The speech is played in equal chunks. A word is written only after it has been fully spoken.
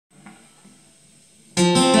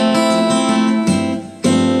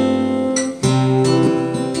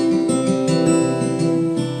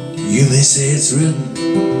They say it's written,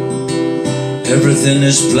 everything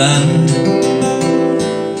is planned.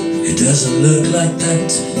 It doesn't look like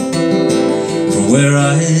that from where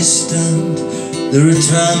I stand. There are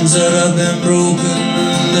times that I've been broken,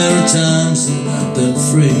 there are times that I've been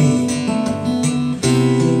free.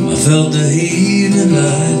 I felt the evening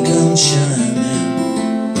light come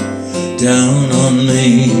shining down on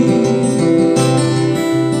me.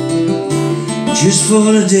 Just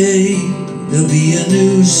for a day, there'll be a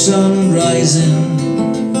new sun rising.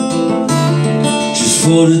 Just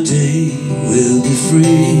for the day, we'll be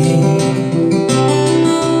free.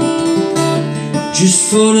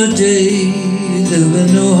 Just for the day, there'll be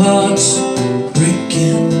no hearts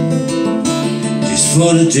breaking. Just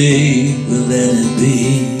for the day, we'll let it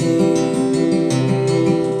be.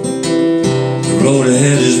 The road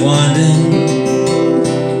ahead is winding,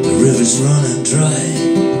 the river's running dry.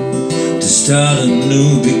 To start a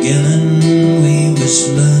new beginning, we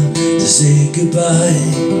must learn to say goodbye.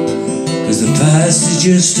 'Cause the past is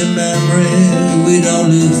just a memory, we don't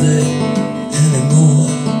live there anymore.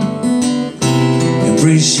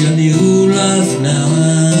 Embrace your new life now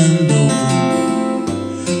and open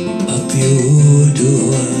up your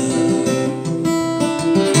door.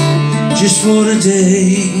 Just for the day,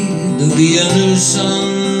 there'll be a new sun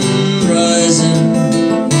rising.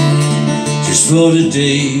 Just for the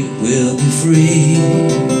day, we'll be free.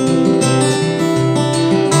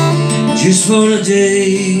 Just for the day,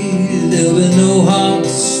 there'll be no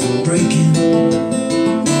hearts breaking.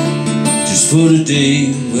 Just for the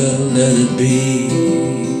day, well, let it be.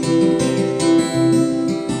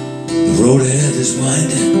 The road ahead is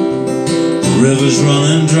winding, the river's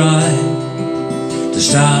running dry. To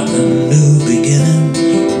start a new beginning,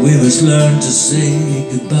 we must learn to say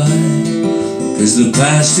goodbye. 'Cause the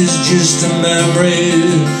past is just a memory,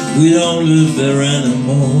 we don't live there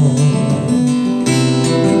anymore.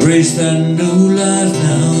 Embrace that new life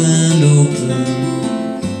now and open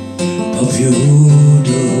up your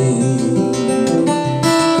door.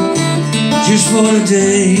 Just for a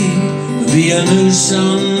day, there'll be a new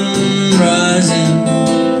sun rising.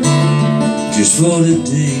 Just for the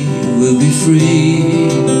day, we'll be free.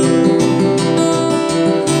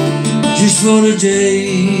 Just for the day,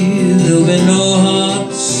 there'll be no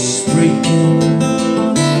hearts breaking.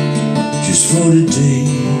 Just for the day,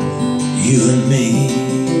 you and me.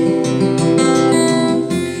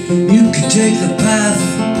 You can take the path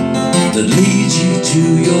that leads you to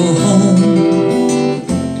your home.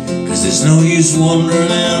 'Cause there's no use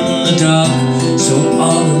wandering in the dark so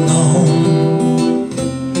all alone.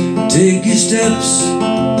 Take your steps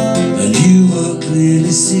and you will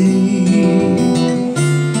clearly see.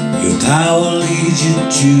 Your power leads you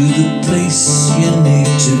to the place you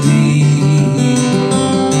need to be.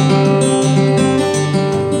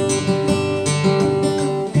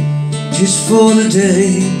 Just for the day,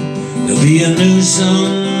 there'll be a new sun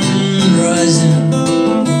rising.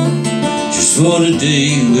 Just for the day,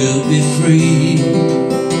 we'll be free.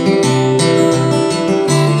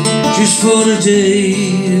 Just for the day,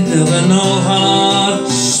 there'll be no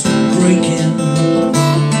hearts breaking.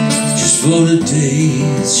 Just for the day,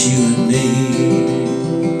 it's you and me.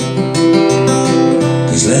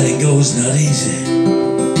 'Cause letting go is not easy,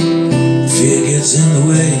 fear gets in the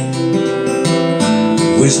way.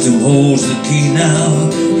 Wisdom holds the key now,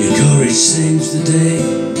 your courage saves the day.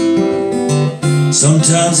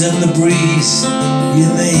 Sometimes in the breeze, you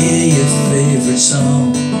may hear your favorite song,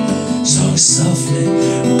 sung softly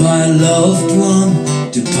by a loved one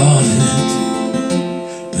departed,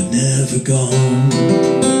 but never gone.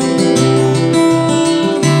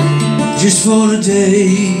 Just for the day,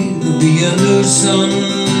 there'll be a new sun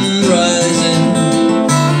rising.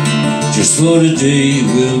 Just for the day,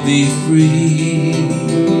 we'll be free.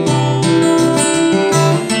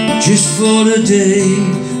 Just for the day,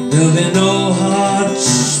 there'll be no hearts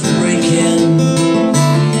breaking.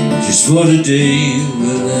 Just for the day,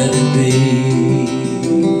 we'll let it be.